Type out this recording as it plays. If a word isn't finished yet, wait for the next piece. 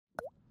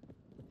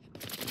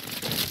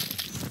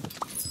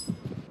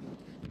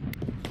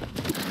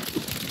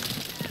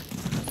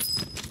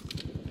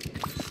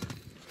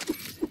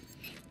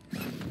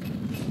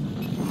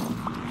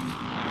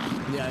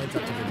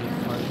Top to 50.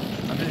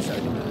 I'm pretty sure I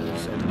can do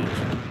this.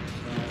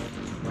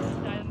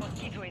 Style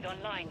mosquito is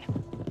online.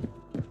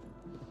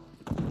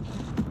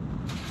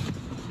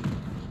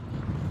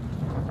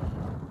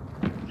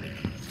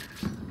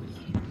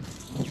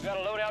 You got a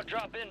loadout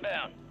drop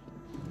inbound.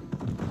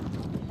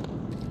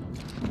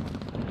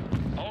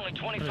 Only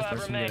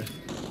 25 remain.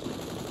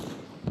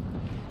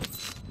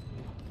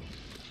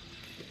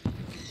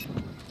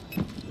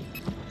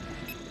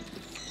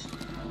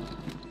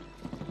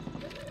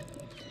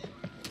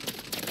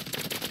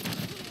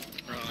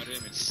 Bro, I didn't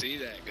even see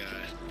that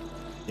guy.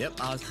 Yep,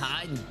 I was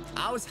hiding.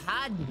 I was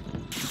hiding.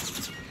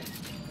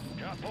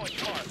 Drop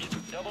point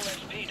marked. Double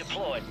XP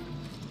deployed.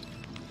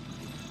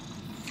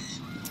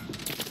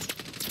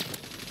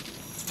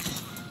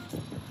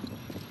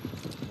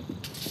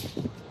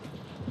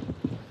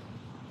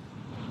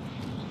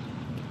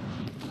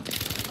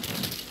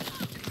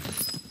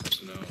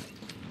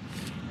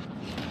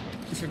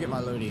 Let's go get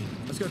my loadie.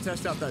 Let's go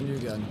test out that new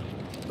gun.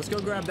 Let's go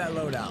grab that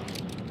loadout.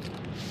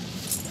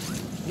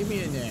 Get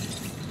me in there.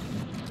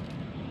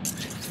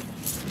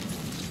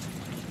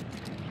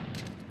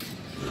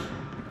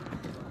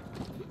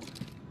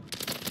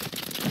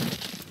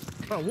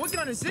 Bro, what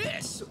gun is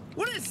this?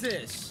 What is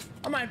this?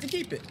 I might have to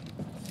keep it.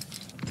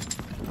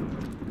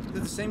 Is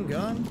it the same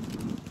gun?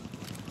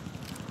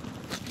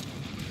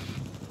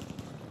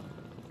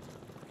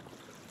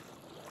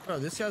 Bro,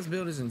 this guy's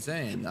build is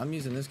insane. I'm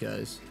using this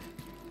guy's.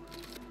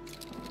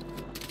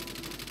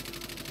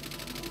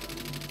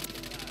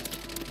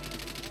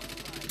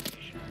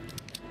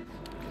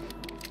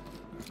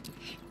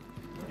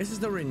 This is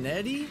the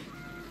Renetti?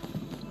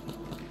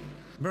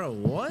 Bro,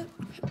 what?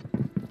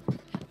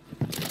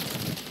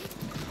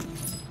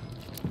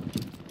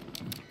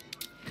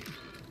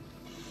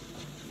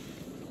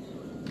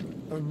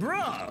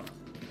 Bro!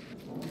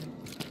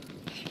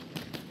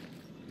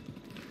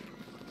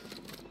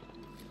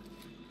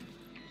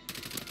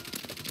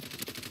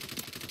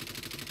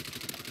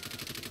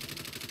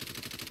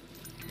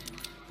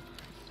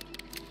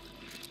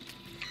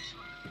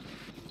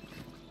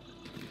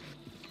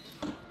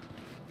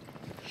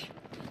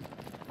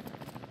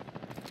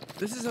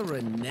 This is a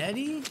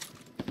Renetti?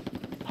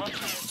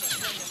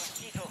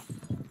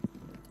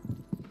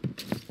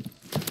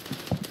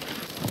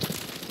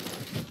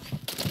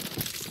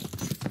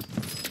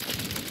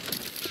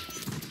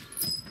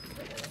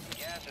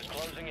 Gas is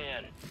closing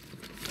in.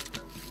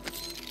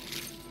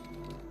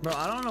 Bro,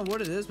 I don't know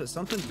what it is, but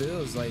something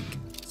feels like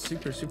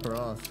super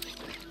off.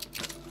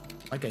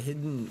 Like a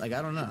hidden, like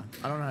I don't know.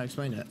 I don't know how to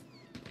explain it.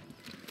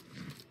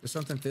 But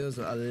something feels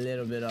a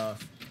little bit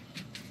off.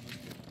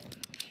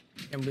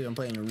 Can't believe I'm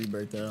playing a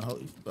Rebirth though.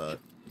 Holy fuck.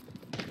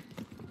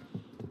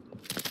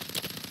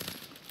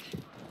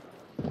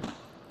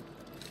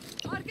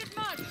 Target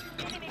marked.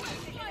 Enemy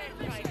position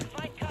airstrike.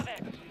 Fight cover.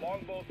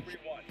 Longbow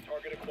 3-1.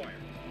 Target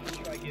acquired.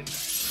 Strike in.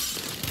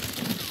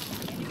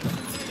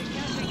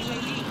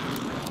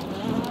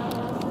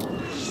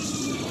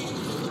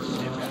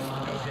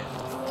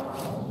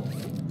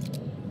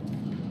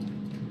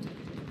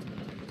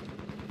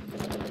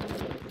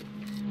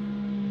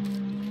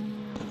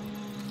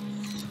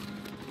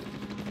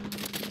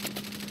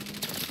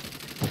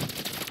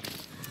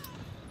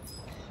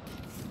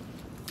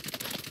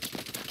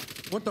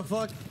 What the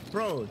fuck?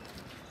 Bro.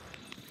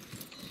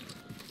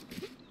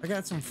 I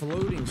got some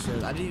floating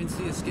shit. I didn't even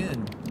see a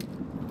skin.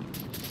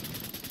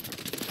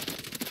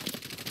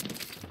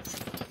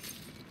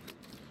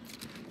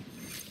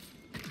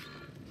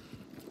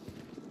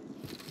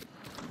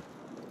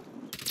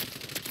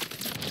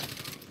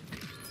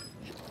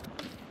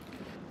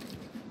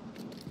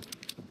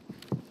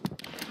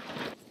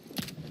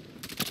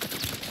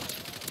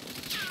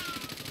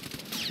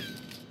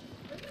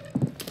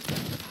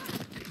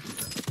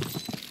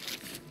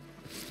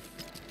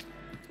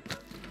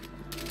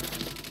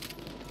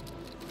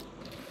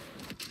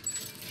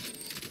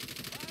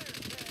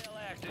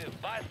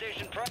 Buy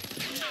station price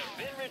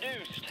been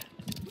reduced.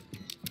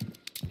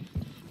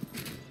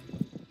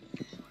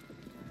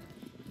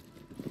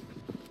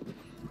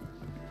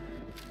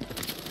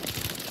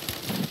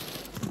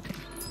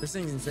 This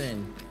thing's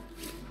insane.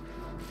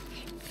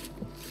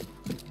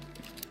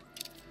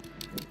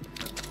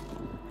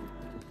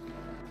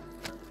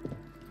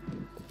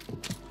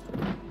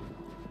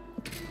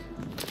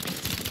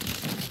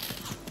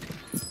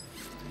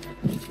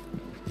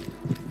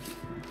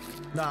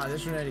 Nah,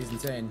 this Renetti's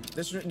insane.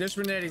 This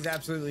Renetti's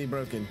absolutely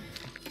broken.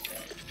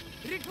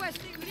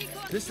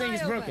 This thing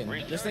is broken.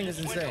 This thing is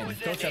insane.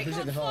 Coach, I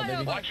appreciate the follow,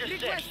 baby. Watch your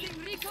six.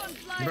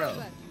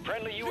 Bro.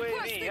 Friendly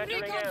UAV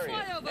entering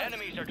area.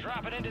 Enemies are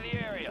dropping into the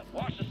area.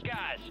 Watch the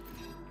skies.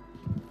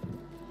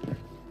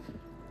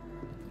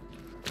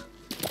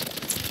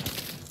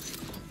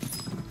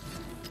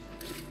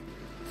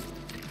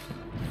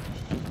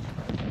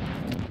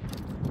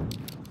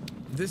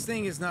 This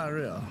thing is not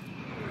real.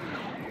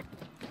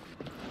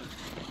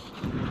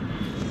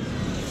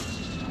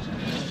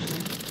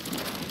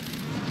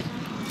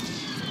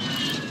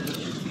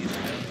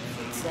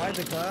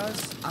 like the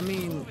class. I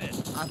mean,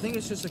 I think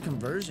it's just a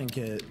conversion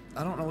kit.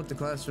 I don't know what the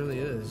class really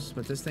is,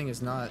 but this thing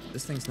is not.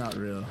 This thing's not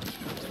real.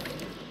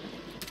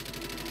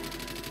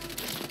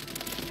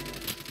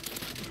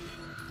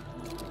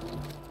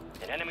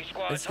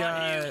 It's got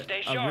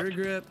a rear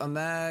grip, a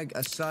mag,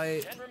 a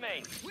sight.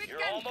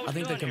 I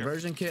think the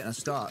conversion kit and a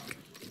stock.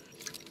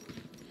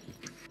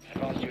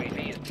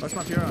 What's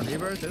my pure on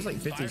Rebirth? There's like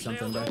 50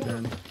 something back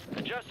then.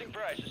 Adjusting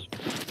prices.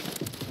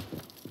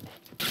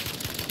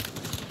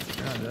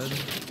 Yeah, dude.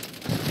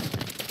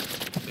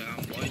 Yeah,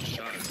 I'm one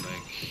shot.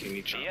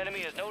 Like, the enemy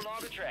is no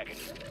longer tracking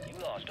you.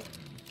 You lost him.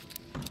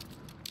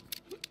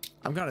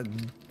 I'm kind of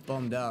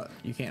bummed out.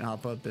 You can't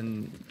hop up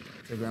in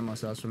to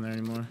grandma's house from there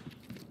anymore.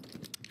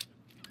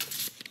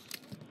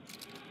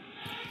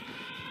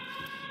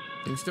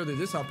 You can still do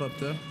this hop up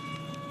though.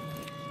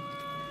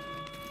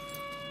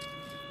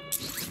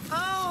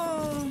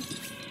 Oh!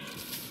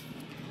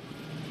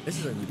 This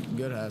is a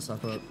good ass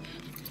hop up.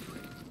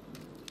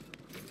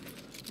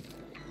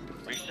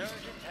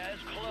 Resurgence has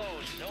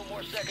closed. No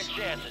more second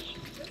chances.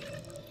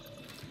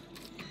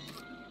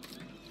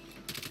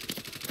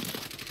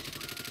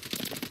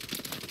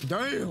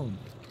 Damn!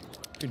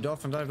 Dude,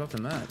 dolphin dived off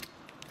the map.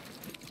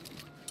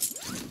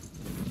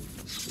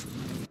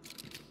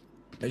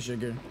 Hey,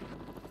 sugar.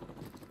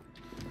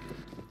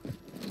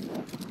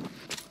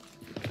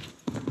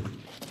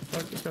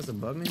 Fuck, this guy's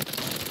above me.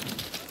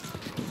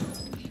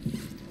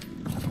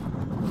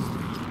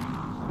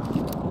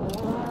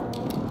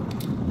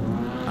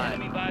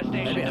 Enemy buy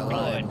station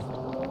deployed.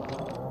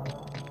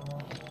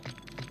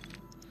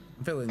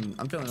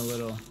 I'm feeling a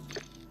little.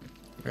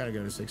 I gotta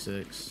go to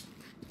 6-6.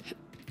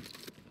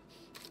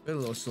 Feel a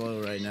little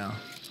slow right now.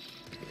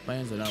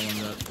 Plans are not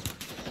warmed up.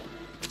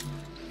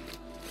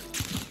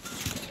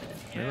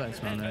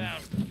 Relax, my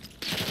man.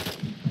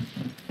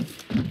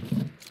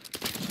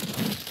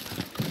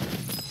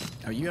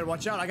 Oh, you gotta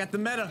watch out. I got the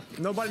meta.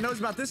 Nobody knows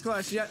about this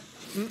class yet.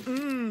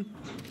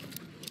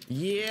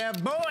 Yeah,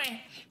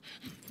 boy.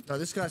 Oh,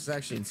 this class is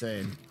actually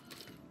insane.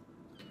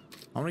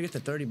 I want to get the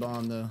 30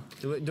 bomb though.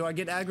 Do I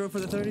get aggro for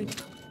the 30?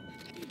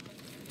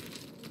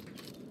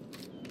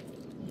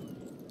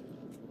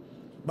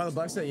 By the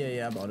black set?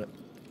 Yeah, I bought it.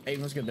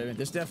 Aydan, what's good, baby?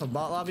 This death of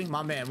bot lobby?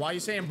 My man, why are you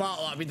saying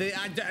bot lobby?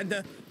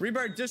 The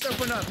Rebirth just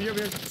opened up. You're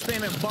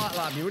spamming bot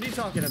lobby. What are you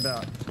talking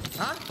about?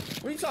 Huh?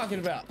 What are you talking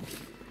about?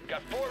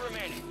 Got 4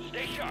 remaining.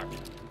 Stay sharp.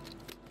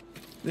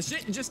 The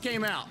shit just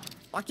came out.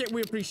 Why can't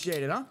we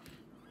appreciate it, huh?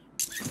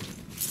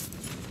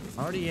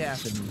 Already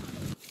yapping.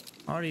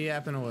 Already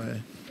yapping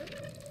away.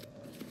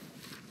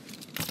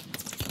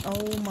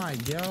 Oh my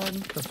god.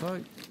 What the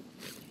fuck?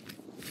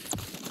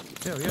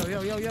 Yo.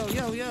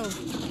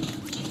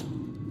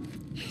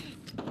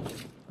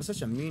 That's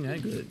such a mean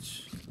head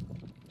glitch.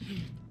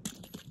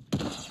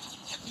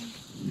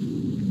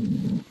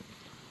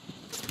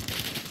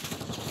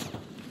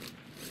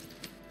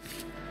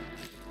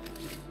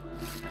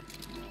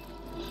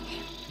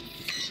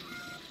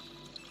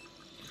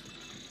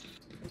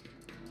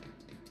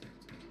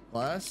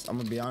 Class, I'm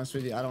gonna be honest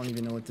with you, I don't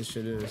even know what this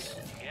shit is.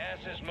 Gas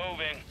is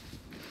moving.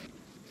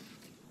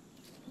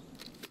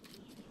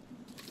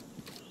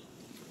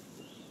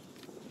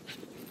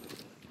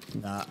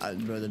 Nah,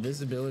 bro, the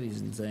visibility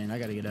is insane. I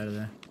gotta get out of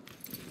there.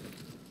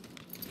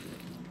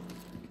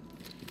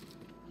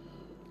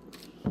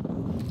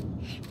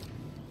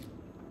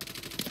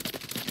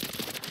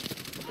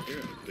 you're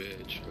a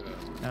bitch, bro.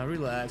 Now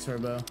relax,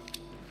 Herbo.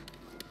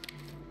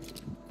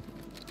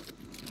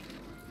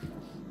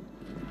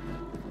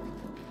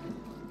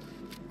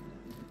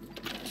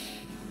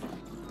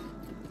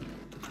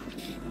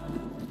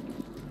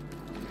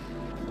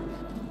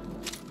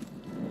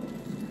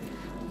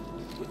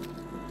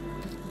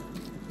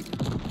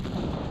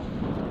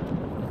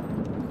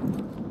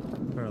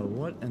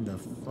 What in the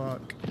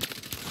fuck?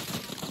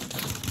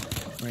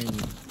 I mean,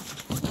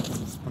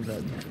 I'm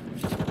dead.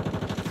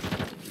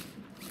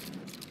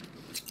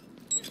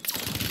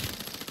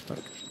 Fuck.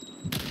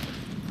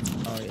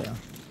 Oh yeah.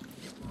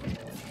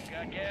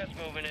 Got gas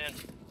moving in.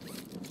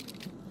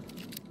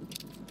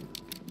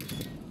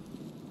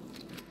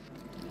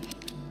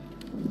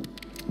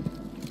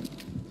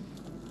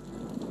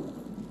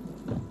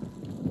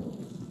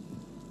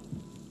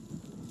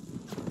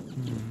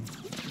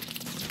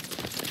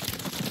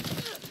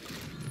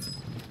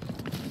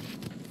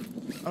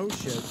 Oh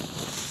shit.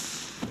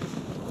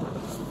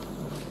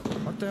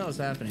 What the hell is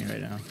happening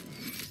right now?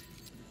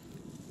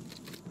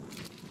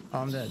 Oh,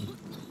 I'm dead.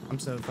 I'm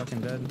so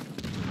fucking dead.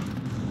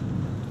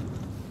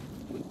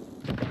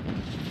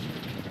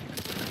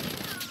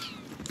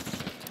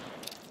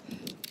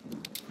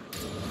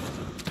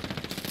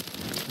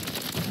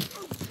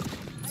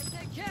 I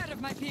take care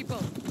of my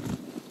people.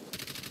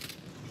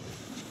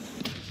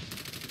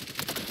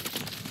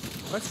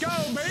 Let's go,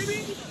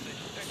 baby!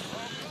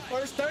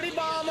 First 30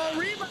 bomb on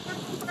Rebirth!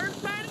 First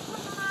 30!